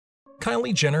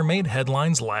Kylie Jenner made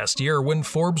headlines last year when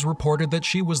Forbes reported that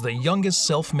she was the youngest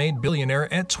self-made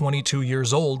billionaire at 22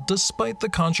 years old, despite the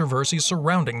controversy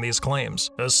surrounding these claims,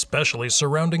 especially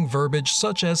surrounding verbiage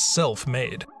such as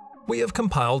self-made. We have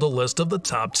compiled a list of the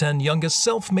top 10 youngest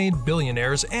self-made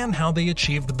billionaires and how they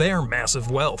achieved their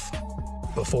massive wealth.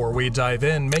 Before we dive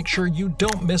in, make sure you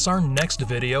don't miss our next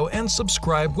video and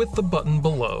subscribe with the button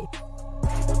below.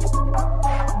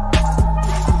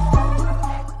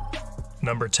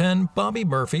 Number 10. Bobby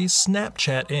Murphy,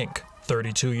 Snapchat Inc.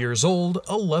 32 years old,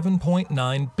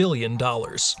 $11.9 billion.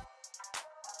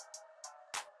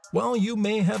 While you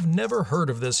may have never heard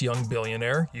of this young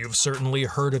billionaire, you've certainly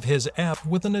heard of his app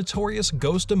with the notorious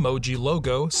ghost emoji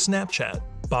logo, Snapchat.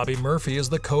 Bobby Murphy is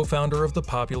the co-founder of the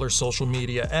popular social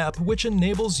media app, which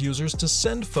enables users to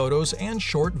send photos and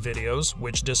short videos,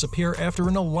 which disappear after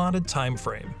an allotted time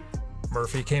frame.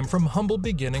 Murphy came from humble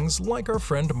beginnings like our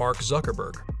friend Mark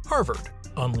Zuckerberg, Harvard.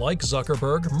 Unlike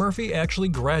Zuckerberg, Murphy actually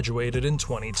graduated in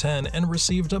 2010 and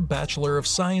received a Bachelor of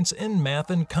Science in Math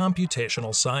and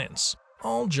Computational Science.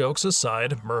 All jokes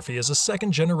aside, Murphy is a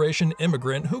second-generation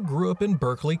immigrant who grew up in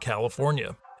Berkeley,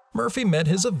 California. Murphy met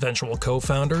his eventual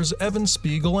co-founders Evan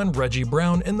Spiegel and Reggie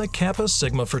Brown in the Kappa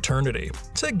Sigma fraternity.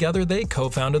 Together they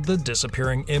co-founded the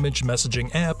disappearing image messaging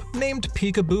app, named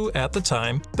Peekaboo at the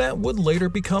time, that would later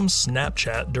become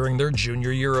Snapchat during their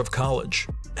junior year of college.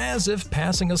 As if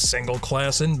passing a single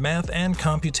class in math and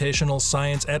computational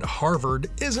science at Harvard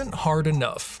isn't hard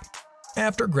enough.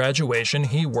 After graduation,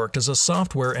 he worked as a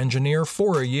software engineer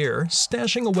for a year,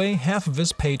 stashing away half of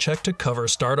his paycheck to cover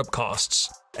startup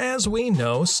costs. As we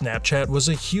know, Snapchat was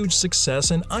a huge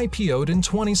success and IPO'd in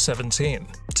 2017.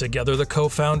 Together, the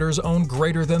co-founders own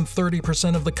greater than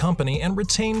 30% of the company and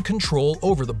retain control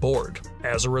over the board.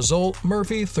 As a result,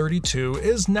 Murphy, 32,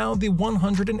 is now the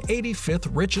 185th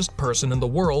richest person in the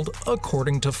world,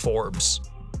 according to Forbes.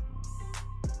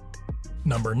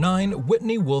 Number 9.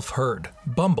 Whitney Wolfe Herd,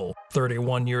 Bumble,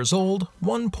 31 years old,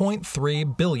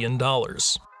 $1.3 billion.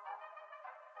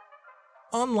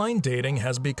 Online dating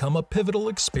has become a pivotal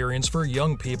experience for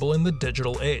young people in the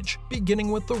digital age, beginning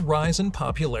with the rise in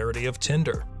popularity of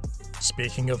Tinder.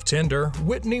 Speaking of Tinder,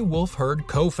 Whitney Wolfe Herd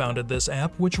co-founded this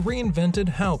app which reinvented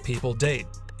how people date.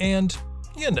 And,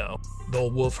 you know, though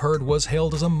Wolfe Herd was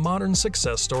hailed as a modern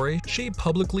success story, she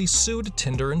publicly sued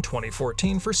Tinder in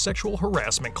 2014 for sexual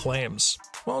harassment claims.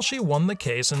 While she won the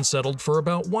case and settled for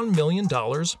about $1 million,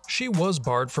 she was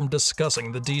barred from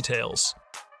discussing the details.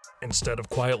 Instead of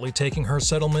quietly taking her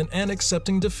settlement and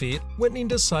accepting defeat, Whitney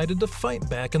decided to fight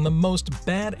back in the most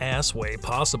badass way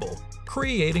possible,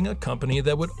 creating a company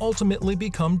that would ultimately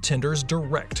become Tinder's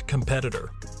direct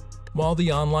competitor. While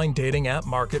the online dating app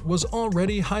market was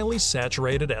already highly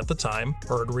saturated at the time,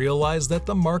 Herd realized that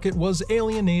the market was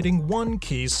alienating one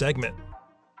key segment: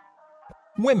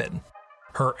 women.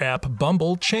 Her app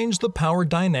Bumble changed the power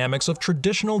dynamics of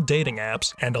traditional dating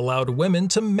apps and allowed women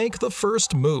to make the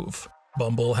first move.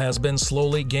 Bumble has been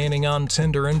slowly gaining on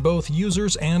Tinder in both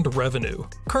users and revenue.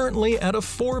 Currently at a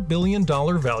 $4 billion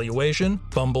valuation,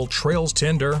 Bumble trails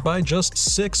Tinder by just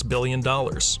 $6 billion.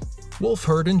 Wolfe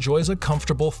Herd enjoys a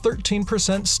comfortable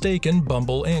 13% stake in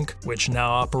Bumble Inc., which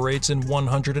now operates in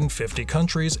 150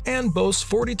 countries and boasts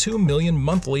 42 million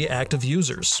monthly active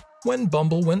users. When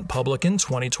Bumble went public in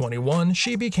 2021,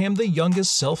 she became the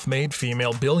youngest self-made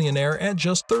female billionaire at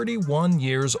just 31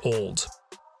 years old.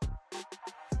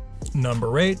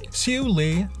 Number 8. Hsu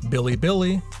Lee,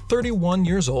 Bilibili, 31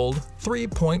 years old,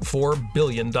 $3.4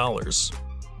 billion.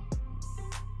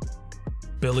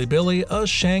 Bilibili, a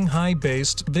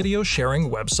Shanghai-based video-sharing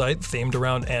website themed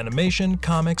around animation,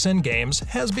 comics, and games,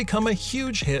 has become a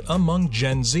huge hit among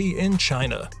Gen Z in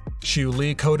China. Hsu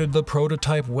Lee coded the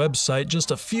prototype website just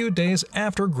a few days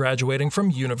after graduating from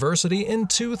university in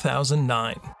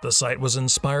 2009. The site was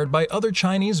inspired by other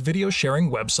Chinese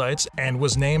video-sharing websites and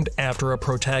was named after a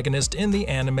protagonist in the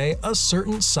anime A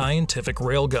Certain Scientific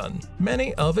Railgun.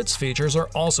 Many of its features are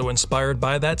also inspired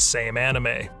by that same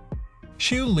anime.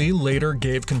 Hsu Lee later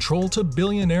gave control to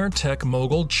billionaire tech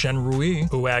mogul Chen Rui,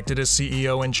 who acted as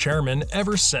CEO and chairman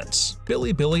ever since.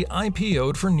 Bilibili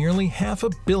IPO'd for nearly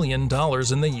 $500 million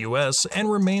in the US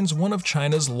and remains one of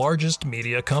China's largest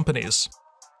media companies.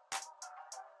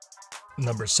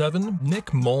 Number 7.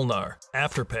 Nick Molnar,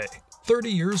 Afterpay, 30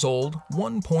 years old,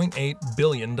 $1.8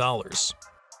 billion.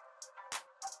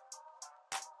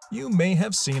 You may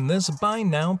have seen this buy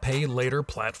now, pay later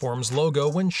platform's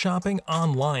logo when shopping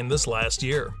online this last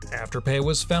year. Afterpay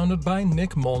was founded by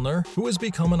Nick Molnar, who has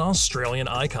become an Australian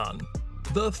icon.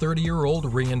 The 30-year-old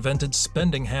reinvented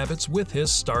spending habits with his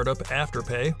startup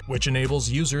Afterpay, which enables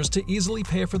users to easily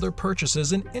pay for their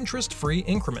purchases in interest-free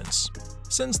increments.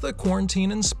 Since the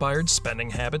quarantine-inspired spending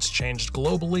habits changed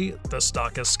globally, the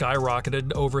stock has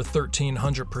skyrocketed over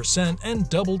 1,300% and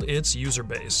doubled its user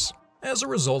base. As a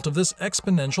result of this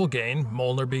exponential gain,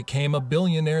 Molnar became a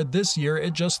billionaire this year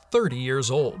at just 30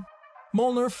 years old.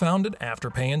 Molnar founded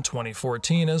Afterpay in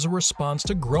 2014 as a response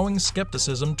to growing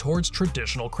skepticism towards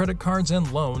traditional credit cards and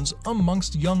loans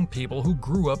amongst young people who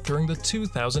grew up during the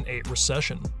 2008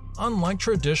 recession. Unlike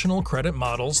traditional credit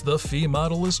models, the fee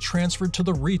model is transferred to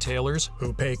the retailers,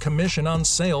 who pay commission on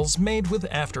sales made with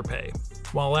Afterpay.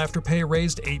 While Afterpay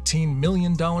raised $18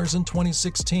 million in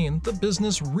 2016, the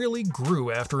business really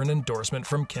grew after an endorsement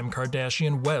from Kim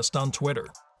Kardashian West on Twitter.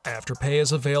 Afterpay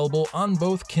is available on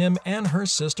both Kim and her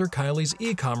sister Kylie's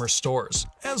e-commerce stores,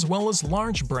 as well as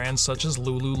large brands such as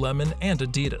Lululemon and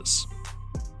Adidas.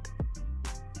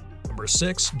 Number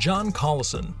 6. John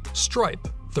Collison. Stripe.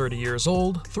 30 years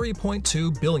old,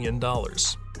 $3.2 billion.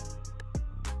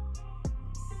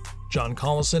 John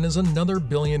Collison is another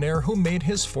billionaire who made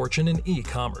his fortune in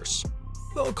e-commerce.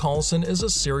 Though Collison is a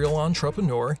serial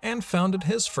entrepreneur and founded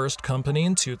his first company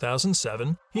in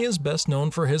 2007, he is best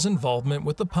known for his involvement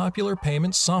with the popular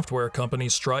payment software company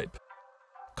Stripe.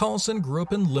 Collison grew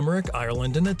up in Limerick,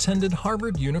 Ireland and attended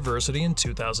Harvard University in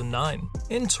 2009.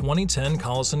 In 2010,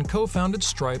 Collison co-founded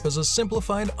Stripe as a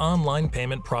simplified online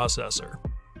payment processor.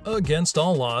 Against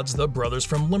all odds, the brothers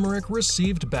from Limerick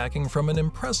received backing from an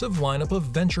impressive lineup of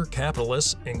venture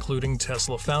capitalists, including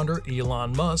Tesla founder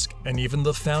Elon Musk and even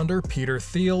the founder Peter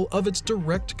Thiel of its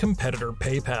direct competitor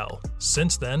PayPal.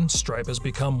 Since then, Stripe has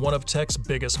become one of tech's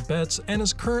biggest bets and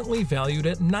is currently valued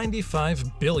at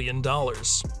 $95 billion.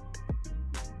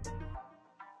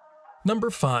 Number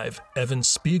 5. Evan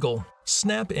Spiegel.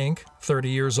 Snap Inc., 30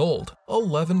 years old,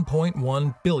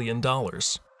 $11.1 billion.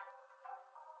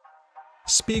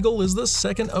 Spiegel is the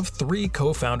second of 3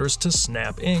 co-founders to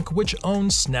Snap Inc., which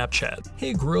owns Snapchat.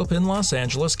 He grew up in Los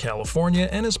Angeles, California,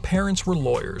 and his parents were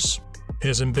lawyers.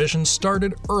 His ambitions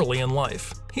started early in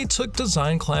life. He took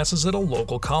design classes at a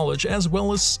local college as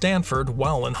well as Stanford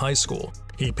while in high school.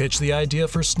 He pitched the idea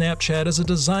for Snapchat as a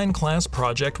design class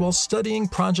project while studying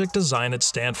project design at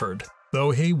Stanford.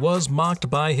 Though he was mocked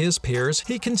by his peers,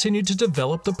 he continued to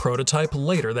develop the prototype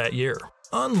later that year.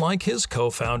 Unlike his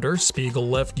co-founder, Spiegel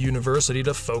left university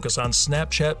to focus on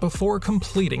Snapchat before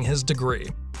completing his degree.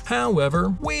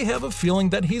 However, we have a feeling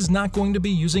that he's not going to be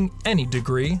using any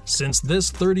degree, since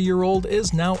this 30-year-old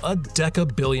is now a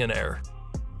deca-billionaire.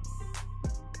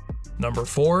 Number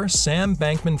 4. Sam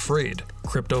Bankman-Fried.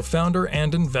 Crypto founder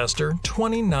and investor,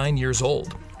 29 years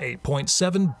old,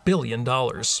 $8.7 billion.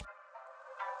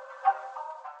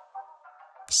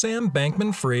 Sam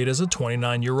Bankman-Fried is a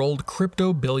 29-year-old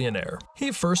crypto billionaire.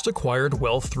 He first acquired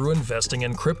wealth through investing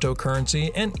in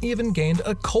cryptocurrency and even gained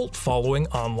a cult following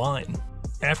online.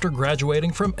 After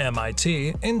graduating from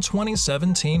MIT, in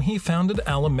 2017 he founded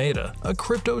Alameda, a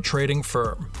crypto trading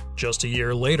firm. Just a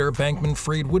year later,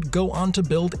 Bankman-Fried would go on to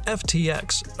build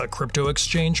FTX, a crypto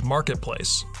exchange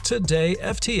marketplace. Today,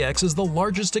 FTX is the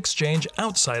largest exchange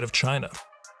outside of China.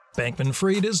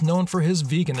 Bankman-Fried is known for his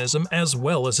veganism as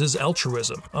well as his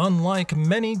altruism, unlike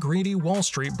many greedy Wall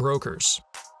Street brokers.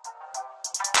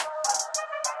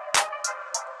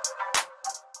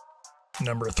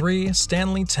 Number 3.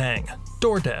 Stanley Tang.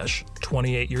 Doordash.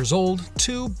 28 years old,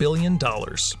 $2 billion.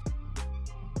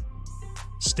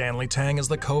 Stanley Tang is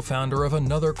the co-founder of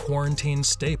another quarantine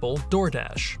staple,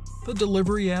 Doordash. The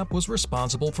delivery app was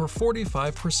responsible for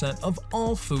 45% of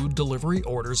all food delivery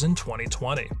orders in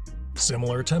 2020.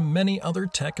 Similar to many other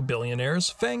tech billionaires,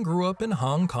 Fang grew up in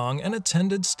Hong Kong and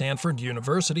attended Stanford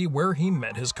University, where he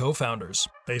met his co-founders.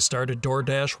 They started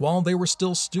Doordash while they were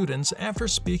still students after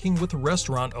speaking with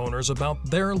restaurant owners about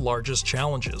their largest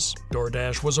challenges.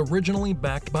 Doordash was originally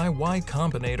backed by Y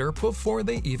Combinator before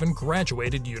they even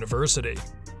graduated university.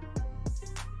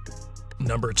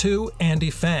 Number 2.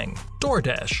 Andy Fang.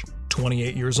 Doordash.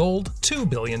 28 years old, $2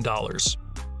 billion.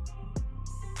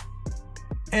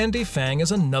 Andy Fang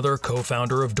is another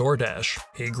co-founder of Doordash.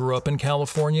 He grew up in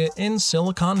California in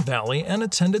Silicon Valley and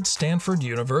attended Stanford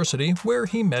University, where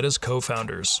he met his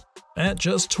co-founders. At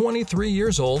just 23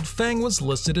 years old, Fang was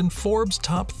listed in Forbes'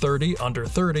 Top 30 Under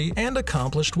 30 and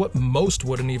accomplished what most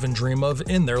wouldn't even dream of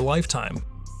in their lifetime.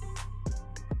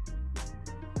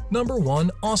 Number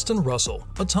 1. Austin Russel.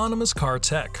 Autonomous car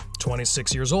tech.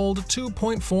 26 years old,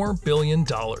 $2.4 billion.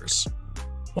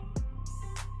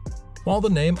 While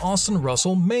the name Austin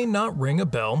Russel may not ring a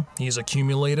bell, he's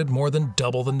accumulated more than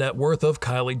double the net worth of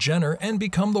Kylie Jenner and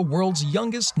become the world's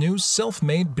youngest new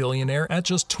self-made billionaire at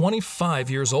just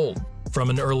 25 years old. From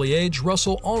an early age,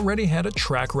 Russel already had a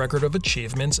track record of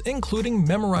achievements, including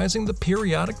memorizing the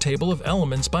periodic table of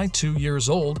elements by 2 years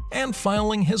old and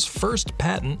filing his first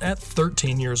patent at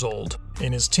 13 years old.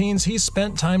 In his teens, he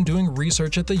spent time doing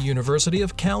research at the University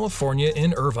of California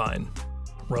in Irvine.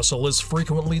 Russel is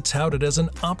frequently touted as an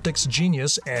optics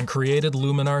genius and created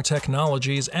Luminar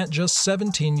Technologies at just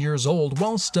 17 years old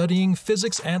while studying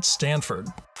physics at Stanford.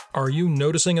 Are you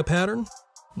noticing a pattern?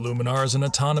 Luminar is an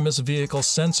autonomous vehicle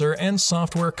sensor and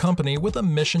software company with a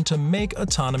mission to make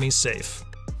autonomy safe.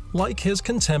 Like his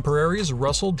contemporaries,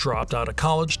 Russel dropped out of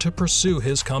college to pursue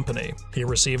his company. He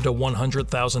received a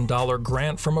 $100,000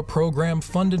 grant from a program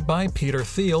funded by Peter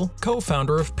Thiel,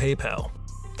 co-founder of PayPal.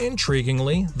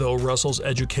 Intriguingly, though Russell's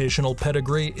educational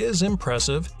pedigree is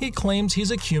impressive, he claims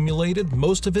he's accumulated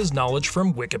most of his knowledge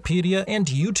from Wikipedia and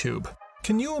YouTube.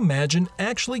 Can you imagine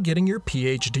actually getting your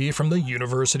PhD from the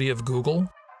University of Google?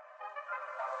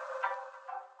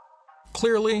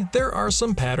 Clearly, there are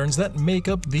some patterns that make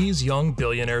up these young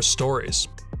billionaire stories.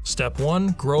 Step 1.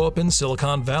 Grow up in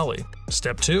Silicon Valley.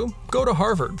 Step 2. Go to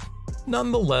Harvard.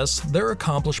 Nonetheless, their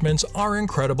accomplishments are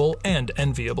incredible and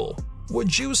enviable.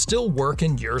 Would you still work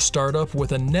in your startup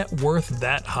with a net worth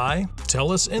that high?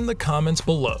 Tell us in the comments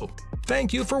below.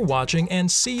 Thank you for watching and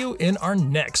see you in our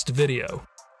next video.